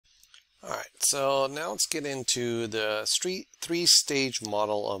So now let's get into the three-stage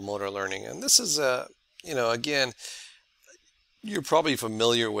model of motor learning. And this is again, you're probably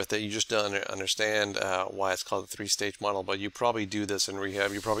familiar with it. You just don't understand why it's called the three-stage model, but you probably do this in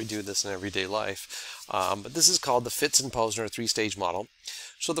rehab. You probably do this in everyday life. But this is called the Fitz and Posner three-stage model.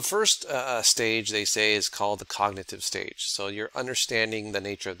 So the first stage, they say, is called the cognitive stage. So you're understanding the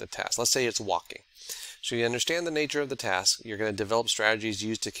nature of the task. Let's say it's walking. So you understand the nature of the task. You're going to develop strategies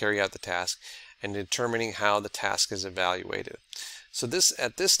used to carry out the task and determining how the task is evaluated. So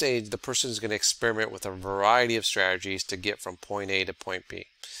at this stage, the person is going to experiment with a variety of strategies to get from point A to point B.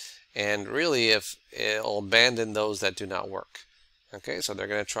 And really, if it'll abandon those that do not work. Okay, so they're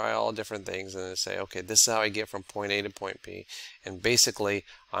going to try all different things and they say, okay, this is how I get from point A to point B. And basically,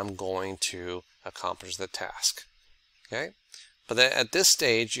 I'm going to accomplish the task. Okay? But then at this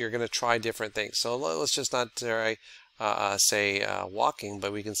stage, you're going to try different things. So let's just not try, say walking,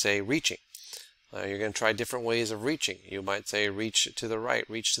 but we can say reaching. You're going to try different ways of reaching. You might say reach to the right,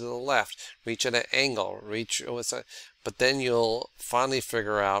 reach to the left, reach at an angle, reach. But then you'll finally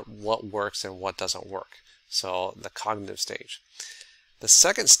figure out what works and what doesn't work. So the cognitive stage. The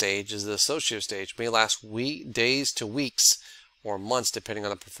second stage is the associative stage. It may last days to weeks or months depending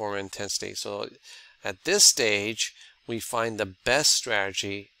on the performance intensity. So at this stage, we find the best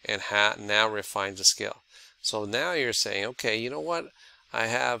strategy and now refine the skill. So now you're saying, okay, you know what? I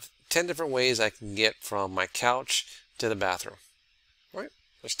have 10 different ways I can get from my couch to the bathroom. Right?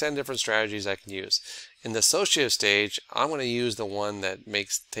 There's 10 different strategies I can use. In the associative stage, I'm going to use the one that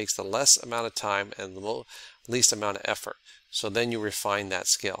takes the less amount of time and the least amount of effort. So then you refine that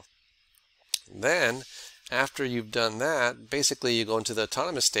skill. Then, after you've done that, basically you go into the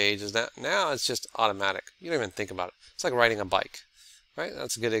autonomous stage. Now it's just automatic. You don't even think about it. It's like riding a bike, right?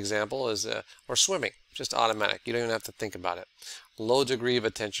 That's a good example. Or swimming, just automatic. You don't even have to think about it. Low degree of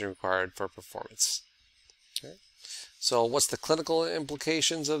attention required for performance. Okay? So what's the clinical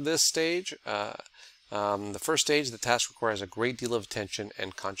implications of this stage? The first stage, the task requires a great deal of attention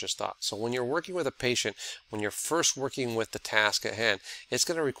and conscious thought. So when you're working with a patient, when you're first working with the task at hand, it's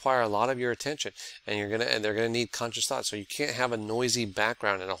going to require a lot of your attention, and they're going to need conscious thought. So you can't have a noisy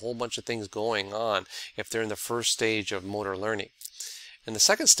background and a whole bunch of things going on if they're in the first stage of motor learning. In the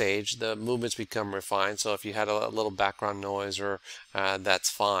second stage, the movements become refined. So if you had a little background noise, that's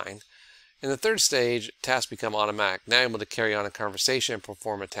fine. In the third stage, tasks become automatic. Now you're able to carry on a conversation and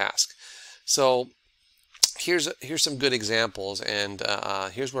perform a task. So here's some good examples, and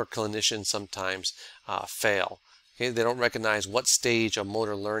here's where clinicians sometimes fail. Okay, they don't recognize what stage of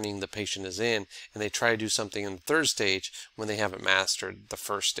motor learning the patient is in, and they try to do something in the third stage when they haven't mastered the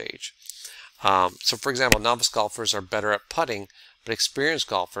first stage. So for example, novice golfers are better at putting, but experienced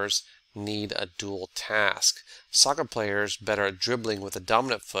golfers need a dual task. Soccer players better at dribbling with a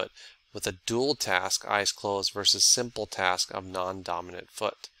dominant foot with a dual task, eyes closed, versus simple task of non-dominant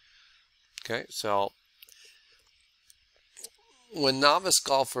foot. Okay, so when novice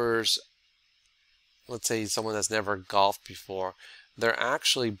golfers, let's say someone that's never golfed before, they're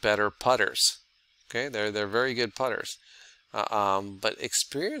actually better putters. Okay, they're very good putters. But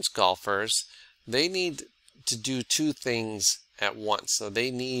experienced golfers, they need to do two things at once. So they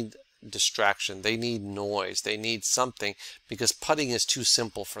need distraction, they need noise, they need something, because putting is too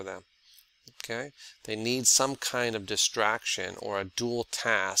simple for them. Okay, they need some kind of distraction or a dual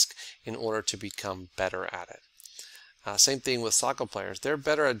task in order to become better at it. Same thing with soccer players. They're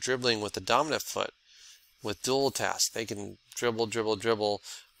better at dribbling with the dominant foot with dual tasks. They can dribble, dribble, dribble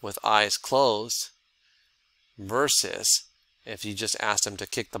with eyes closed, versus if you just ask them to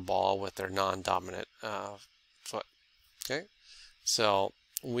kick the ball with their non-dominant foot. Okay, so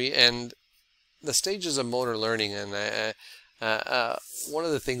and the stages of motor learning, and one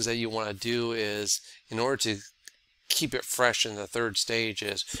of the things that you want to do is, in order to keep it fresh in the third stage,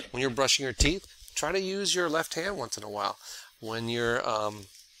 is when you're brushing your teeth, try to use your left hand once in a while. When you're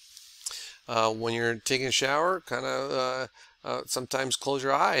taking a shower, kind of sometimes close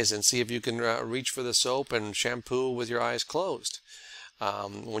your eyes and see if you can reach for the soap and shampoo with your eyes closed.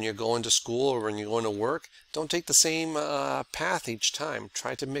 When you're going to school or when you're going to work, don't take the same path each time.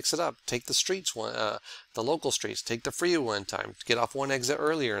 Try to mix it up. Take the streets, the local streets. Take the freeway one time. Get off one exit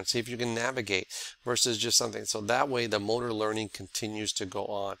earlier and see if you can navigate, versus just something. So that way the motor learning continues to go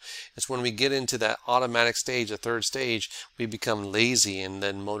on. It's when we get into that automatic stage, the third stage, we become lazy and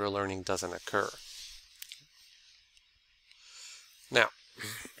then motor learning doesn't occur. Now,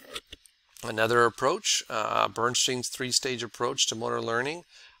 another approach, Bernstein's three-stage approach to motor learning.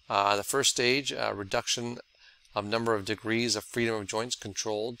 The first stage, reduction of number of degrees of freedom of joints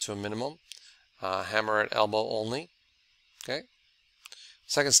controlled to a minimum. Hammer at elbow only. Okay.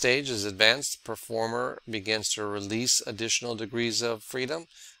 Second stage is advanced. Performer begins to release additional degrees of freedom.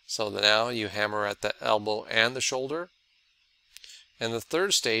 So now you hammer at the elbow and the shoulder. And the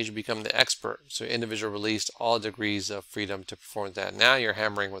third stage, you become the expert. So individual released all degrees of freedom to perform that. Now you're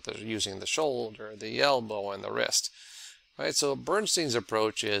hammering with using the shoulder, the elbow, and the wrist. Right? So Bernstein's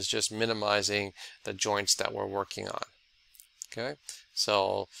approach is just minimizing the joints that we're working on. Okay?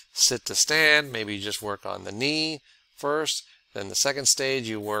 So sit to stand, maybe you just work on the knee first. Then the second stage,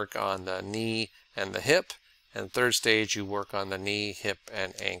 you work on the knee and the hip. And third stage, you work on the knee, hip,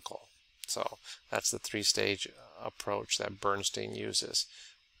 and ankle. So that's the three-stage approach that Bernstein uses.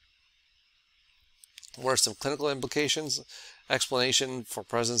 What are some clinical implications? Explanation for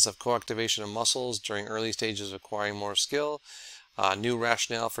presence of co-activation of muscles during early stages of acquiring more skill. New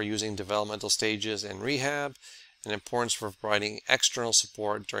rationale for using developmental stages in rehab. And importance for providing external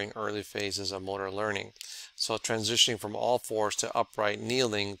support during early phases of motor learning. So transitioning from all fours to upright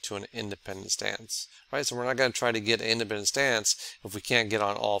kneeling to an independent stance. Right? So we're not going to try to get an independent stance if we can't get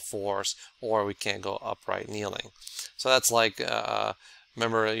on all fours or we can't go upright kneeling. So that's like,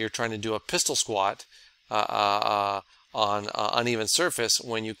 remember, you're trying to do a pistol squat on an uneven surface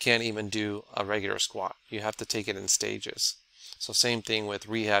when you can't even do a regular squat. You have to take it in stages. So same thing with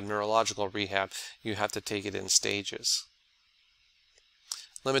rehab, neurological rehab, you have to take it in stages.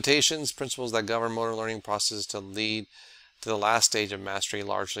 Limitations, principles that govern motor learning processes to lead to the last stage of mastery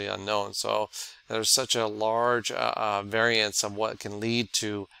largely unknown. So there's such a large variance of what can lead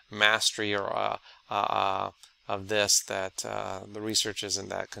to mastery or of this that the research isn't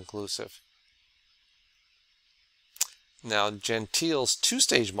that conclusive. Now Gentile's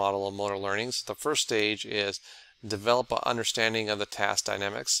two-stage model of motor learning. So the first stage is develop an understanding of the task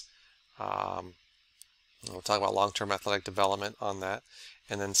dynamics. We'll talk about long-term athletic development on that.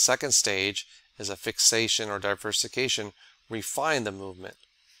 And then second stage is a fixation or diversification, refine the movement.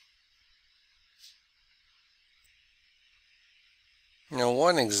 Now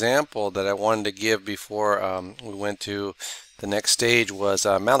one example that I wanted to give before we went to the next stage was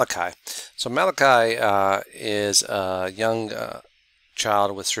Malachi. So Malachi is a young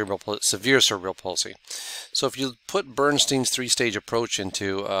child with severe cerebral palsy. So if you put Bernstein's three-stage approach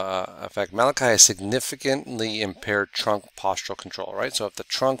into effect, Malachi has significantly impaired trunk postural control, right? So if the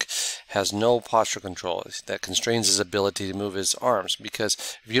trunk has no postural control, that constrains his ability to move his arms, because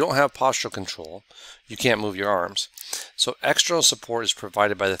if you don't have postural control, you can't move your arms. So external support is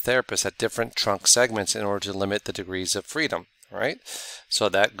provided by the therapist at different trunk segments in order to limit the degrees of freedom. Right? So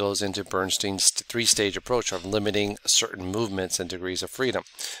that goes into Bernstein's three-stage approach of limiting certain movements and degrees of freedom.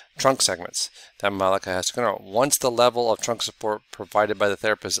 Trunk segments that Malachi has to control. Once the level of trunk support provided by the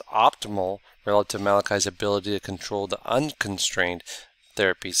therapist is optimal relative to Malachi's ability to control the unconstrained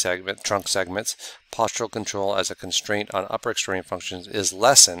trunk segments, postural control as a constraint on upper extremity functions is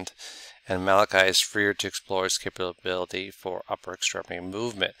lessened, and Malachi is freer to explore his capability for upper extremity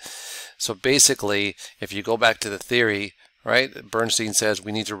movement. So basically, if you go back to the theory, right, Bernstein says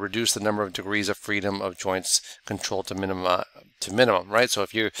we need to reduce the number of degrees of freedom of joints control to minimum, right? So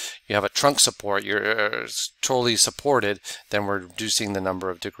if you have a trunk support, you're totally supported, then we're reducing the number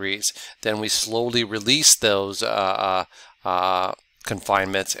of degrees. Then we slowly release those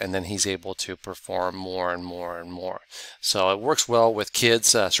confinements, and then he's able to perform more and more and more. So it works well with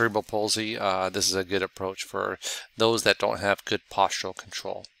kids, cerebral palsy. This is a good approach for those that don't have good postural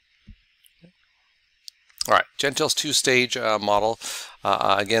control. All right, Gentile's two-stage model.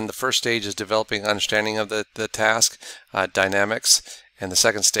 Again, the first stage is developing understanding of the task dynamics, and the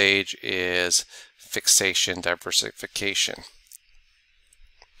second stage is fixation, diversification.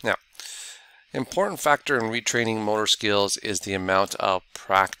 Now, important factor in retraining motor skills is the amount of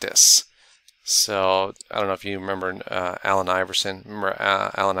practice. So I don't know if you remember Allen Iverson. Remember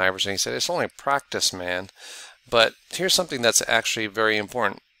Allen Iverson? He said, "It's only practice, man." But here's something that's actually very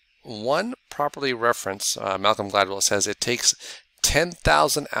important. One properly reference, Malcolm Gladwell says it takes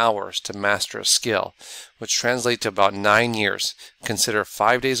 10,000 hours to master a skill, which translates to about 9 years. Consider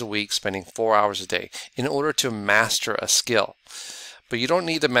 5 days a week, spending 4 hours a day in order to master a skill. But you don't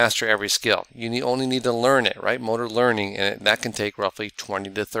need to master every skill. You only need to learn it, right? Motor learning, and that can take roughly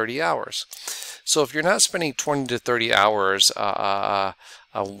 20 to 30 hours. So if you're not spending 20 to 30 hours a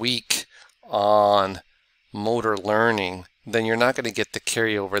week on motor learning, then you're not going to get the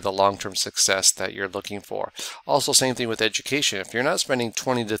carryover, the long-term success that you're looking for. Also, same thing with education. If you're not spending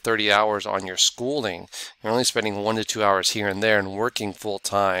 20 to 30 hours on your schooling, you're only spending 1 to 2 hours here and there and working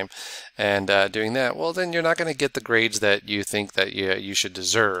full-time and doing that, well, then you're not going to get the grades that you think that you should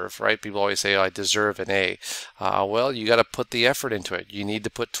deserve, right? People always say, oh, I deserve an A. Well, you got to put the effort into it. You need to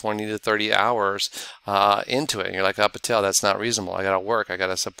put 20 to 30 hours into it. And you're like, oh, Patel, that's not reasonable. I got to work. I got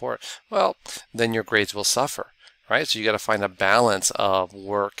to support. Well, then your grades will suffer. Right? So you got to find a balance of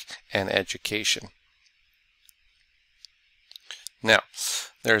work and education. Now,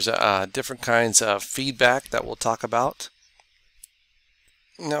 there's different kinds of feedback that we'll talk about.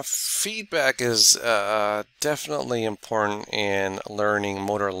 Now, feedback is definitely important in learning,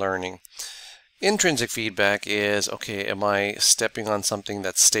 motor learning. Intrinsic feedback is, okay, am I stepping on something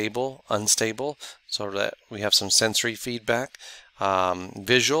that's stable, unstable, so that we have some sensory feedback.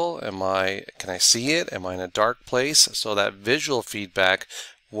 Visual, can I see it? Am I in a dark place? So that visual feedback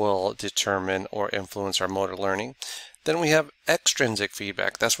will determine or influence our motor learning. Then we have extrinsic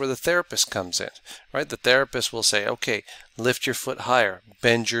feedback. That's where the therapist comes in, right? The therapist will say, okay, lift your foot higher,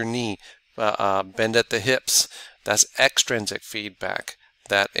 bend your knee, bend at the hips. That's extrinsic feedback.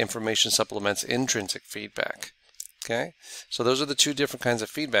 That information supplements intrinsic feedback. Okay, so those are the two different kinds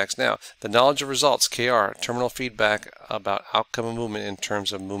of feedbacks. Now, the knowledge of results, KR, terminal feedback about outcome of movement in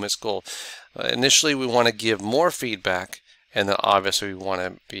terms of movement's goal. Initially, we want to give more feedback, and then obviously we want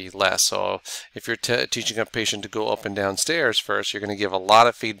to be less. So if you're teaching a patient to go up and down stairs first, you're going to give a lot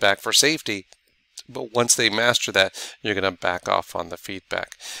of feedback for safety. But once they master that, you're going to back off on the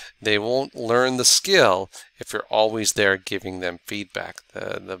feedback. They won't learn the skill if you're always there giving them feedback.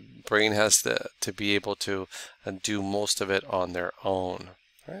 The brain has to be able to do most of it on their own.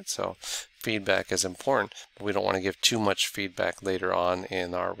 Right? So feedback is important, but we don't want to give too much feedback later on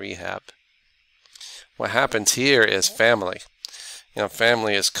in our rehab. What happens here is family. You know,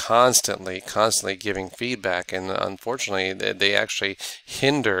 family is constantly giving feedback, and unfortunately, they actually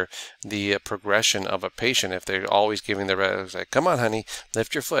hinder the progression of a patient if they're always giving their like, "Come on, honey,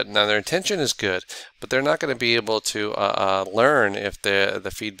 lift your foot." Now, their intention is good, but they're not going to be able to learn if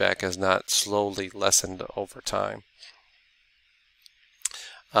the feedback is not slowly lessened over time.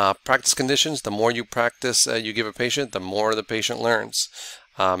 Practice conditions: the more you practice, you give a patient, the more the patient learns.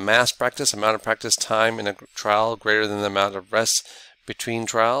 Mass practice, amount of practice time in a trial greater than the amount of rest between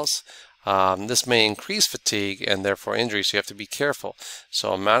trials. This may increase fatigue and therefore injury, so you have to be careful.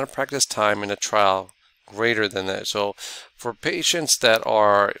 So amount of practice time in a trial greater than that. So for patients that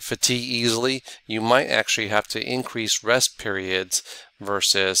are fatigued easily, you might actually have to increase rest periods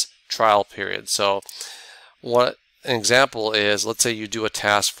versus trial periods. So what an example is, let's say you do a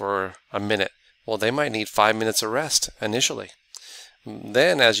task for a minute. Well, they might need 5 minutes of rest initially.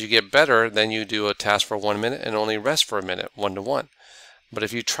 Then as you get better, then you do a task for 1 minute and only rest for a minute, 1-to-1. But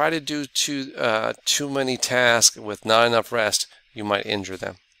if you try to do too many tasks with not enough rest, you might injure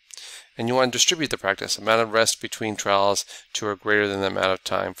them. And you want to distribute the practice, amount of rest between trials to or greater than the amount of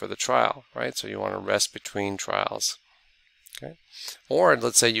time for the trial, right? So you want to rest between trials. Okay. Or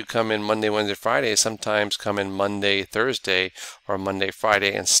let's say you come in Monday, Wednesday, Friday, sometimes come in Monday, Thursday, or Monday,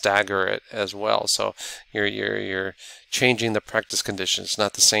 Friday, and stagger it as well. So you're changing the practice conditions. It's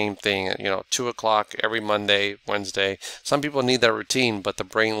not the same thing, 2 o'clock every Monday, Wednesday. Some people need that routine, but the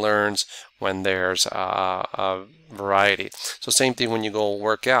brain learns when there's a variety. So same thing when you go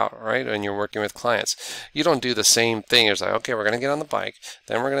work out, right? When you're working with clients, you don't do the same thing. It's like, okay, we're going to get on the bike,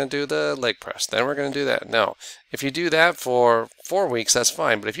 then we're going to do the leg press, then we're going to do that. No, if you do that for 4 weeks, that's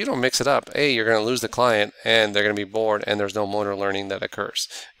fine. But if you don't mix it up, you're going to lose the client and they're going to be bored and there's no motor learning that occurs.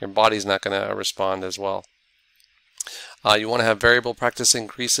 Your body's not going to respond as well. You want to have variable practice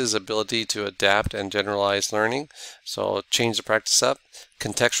increases ability to adapt and generalize learning. So change the practice up.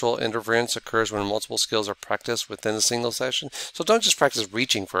 Contextual interference occurs when multiple skills are practiced within a single session. So don't just practice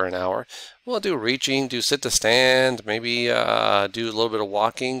reaching for an hour. Well, do reaching, do sit to stand, maybe do a little bit of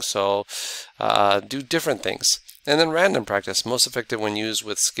walking. So do different things. And then random practice, most effective when used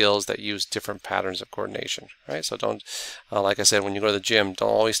with skills that use different patterns of coordination, right? So don't, like I said, when you go to the gym, don't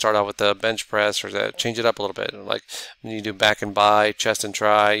always start out with the bench press or change it up a little bit. Like when you do back and bi, chest and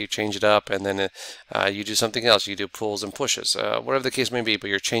try, you change it up, and then you do something else. You do pulls and pushes, whatever the case may be,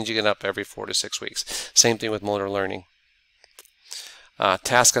 but you're changing it up every 4 to 6 weeks. Same thing with motor learning.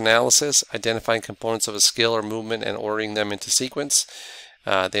 Task analysis, identifying components of a skill or movement and ordering them into sequence.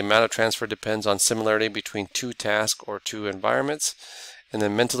 The amount of transfer depends on similarity between 2 tasks or 2 environments. And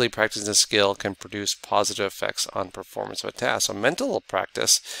then mentally practicing the skill can produce positive effects on performance of a task. So mental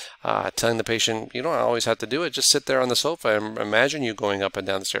practice, telling the patient, you don't always have to do it. Just sit there on the sofa and imagine you going up and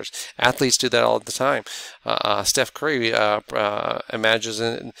down the stairs. Athletes do that all the time. Steph Curry imagines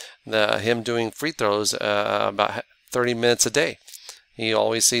him doing free throws about 30 minutes a day. He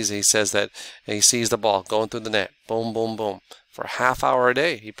always he says that he sees the ball going through the net, boom, boom, boom. For a half hour a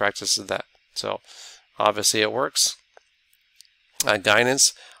day, he practices that. So obviously it works.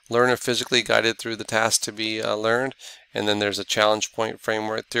 Guidance, learner physically guided through the task to be learned. And then there's a challenge point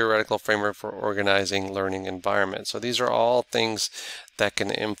framework, theoretical framework for organizing learning environment. So these are all things that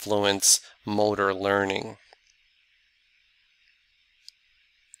can influence motor learning.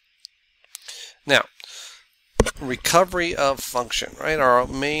 Now, recovery of function, right? Our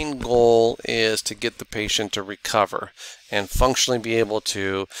main goal is to get the patient to recover and functionally be able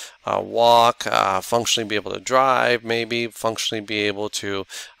to walk, functionally be able to drive, maybe functionally be able to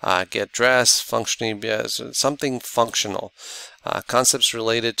get dressed, functionally be something functional. Concepts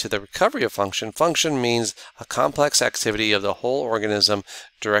related to the recovery of function. Function means a complex activity of the whole organism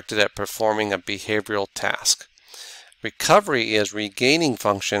directed at performing a behavioral task. Recovery is regaining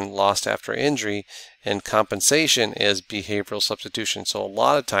function lost after injury, and compensation is behavioral substitution. So a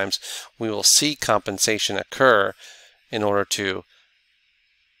lot of times we will see compensation occur in order to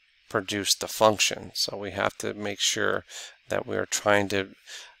produce the function. So we have to make sure that we are trying to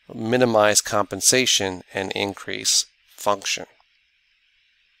minimize compensation and increase function.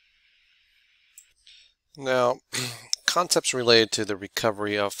 Now, concepts related to the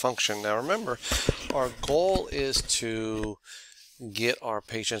recovery of function. Now remember, our goal is to get our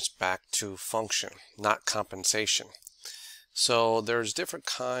patients back to function, not compensation. So there's different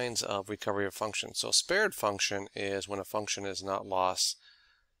kinds of recovery of function. So spared function is when a function is not lost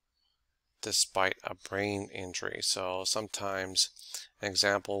despite a brain injury. So sometimes an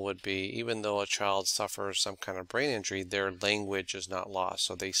example would be, even though a child suffers some kind of brain injury, their language is not lost,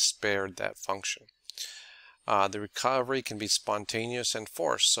 so they spared that function. The recovery can be spontaneous and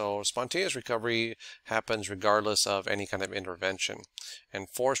forced. So spontaneous recovery happens regardless of any kind of intervention, and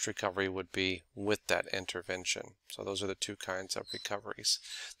forced recovery would be with that intervention. So those are the two kinds of recoveries.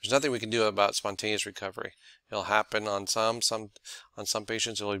 There's nothing we can do about spontaneous recovery. It'll happen on some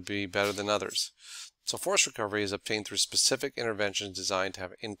patients it will be better than others. So forced recovery is obtained through specific interventions designed to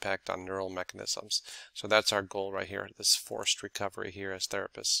have impact on neural mechanisms. So that's our goal right here, this forced recovery here as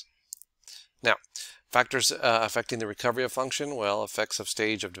therapists. Now, factors affecting the recovery of function. Well, effects of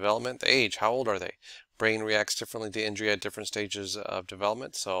stage of development. The age, how old are they? Brain reacts differently to injury at different stages of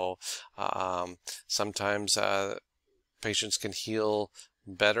development. So sometimes patients can heal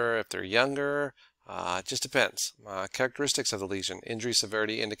better if they're younger. It just depends. Characteristics of the lesion. Injury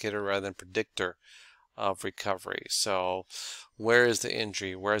severity indicator rather than predictor of recovery. So where is the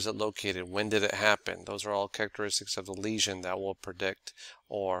injury? Where is it located? When did it happen? Those are all characteristics of the lesion that will predict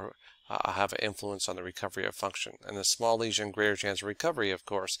or have an influence on the recovery of function. And a small lesion, greater chance of recovery, of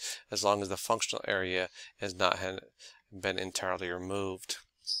course, as long as the functional area has not been entirely removed.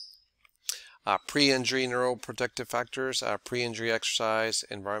 Pre-injury neuroprotective factors, pre-injury exercise,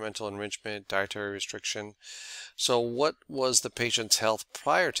 environmental enrichment, dietary restriction. So what was the patient's health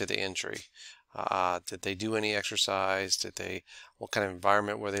prior to the injury? Did they do any exercise? What kind of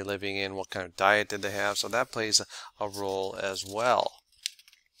environment were they living in? What kind of diet did they have? So that plays a role as well.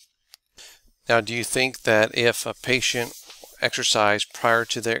 Now, do you think that if a patient exercised prior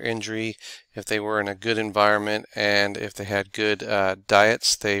to their injury, if they were in a good environment and if they had good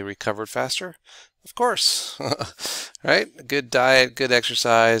diets, they recovered faster? Of course, right? Good diet, good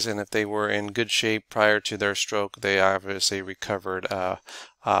exercise, and if they were in good shape prior to their stroke, they obviously recovered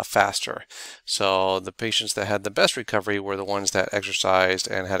faster. So the patients that had the best recovery were the ones that exercised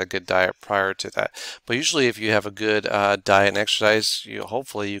and had a good diet prior to that. But usually if you have a good diet and exercise,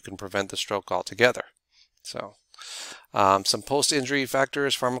 hopefully you can prevent the stroke altogether. So some post-injury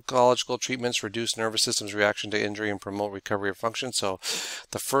factors. Pharmacological treatments reduce nervous system's reaction to injury and promote recovery of function. So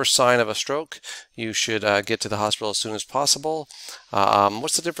the first sign of a stroke, you should get to the hospital as soon as possible.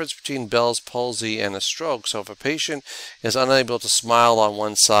 What's the difference between Bell's palsy and a stroke? So if a patient is unable to smile on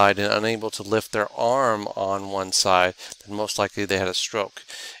one side and unable to lift their arm on one side, then most likely they had a stroke.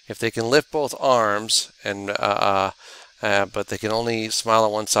 If they can lift both arms and but they can only smile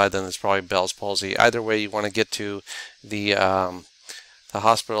on one side, then it's probably Bell's palsy. Either way, you want to get to the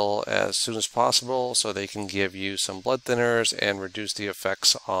hospital as soon as possible so they can give you some blood thinners and reduce the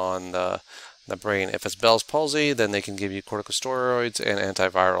effects on the brain. If it's Bell's palsy, then they can give you corticosteroids and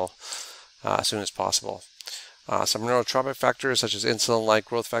antiviral as soon as possible. Some neurotropic factors such as insulin-like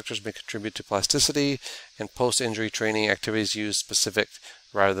growth factors may contribute to plasticity, and post-injury training activities use specific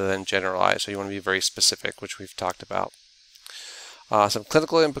rather than generalized. So you want to be very specific, which we've talked about. Some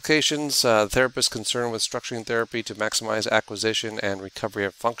clinical implications. The therapist is concerned with structuring therapy to maximize acquisition and recovery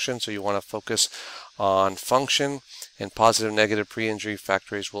of function. So you want to focus on function, and positive and negative pre-injury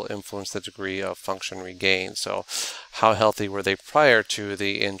factors will influence the degree of function regain. So how healthy were they prior to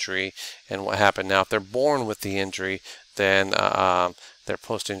the injury and what happened? Now, if they're born with the injury, then their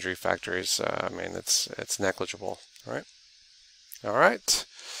post-injury factors, I mean, it's negligible. All right.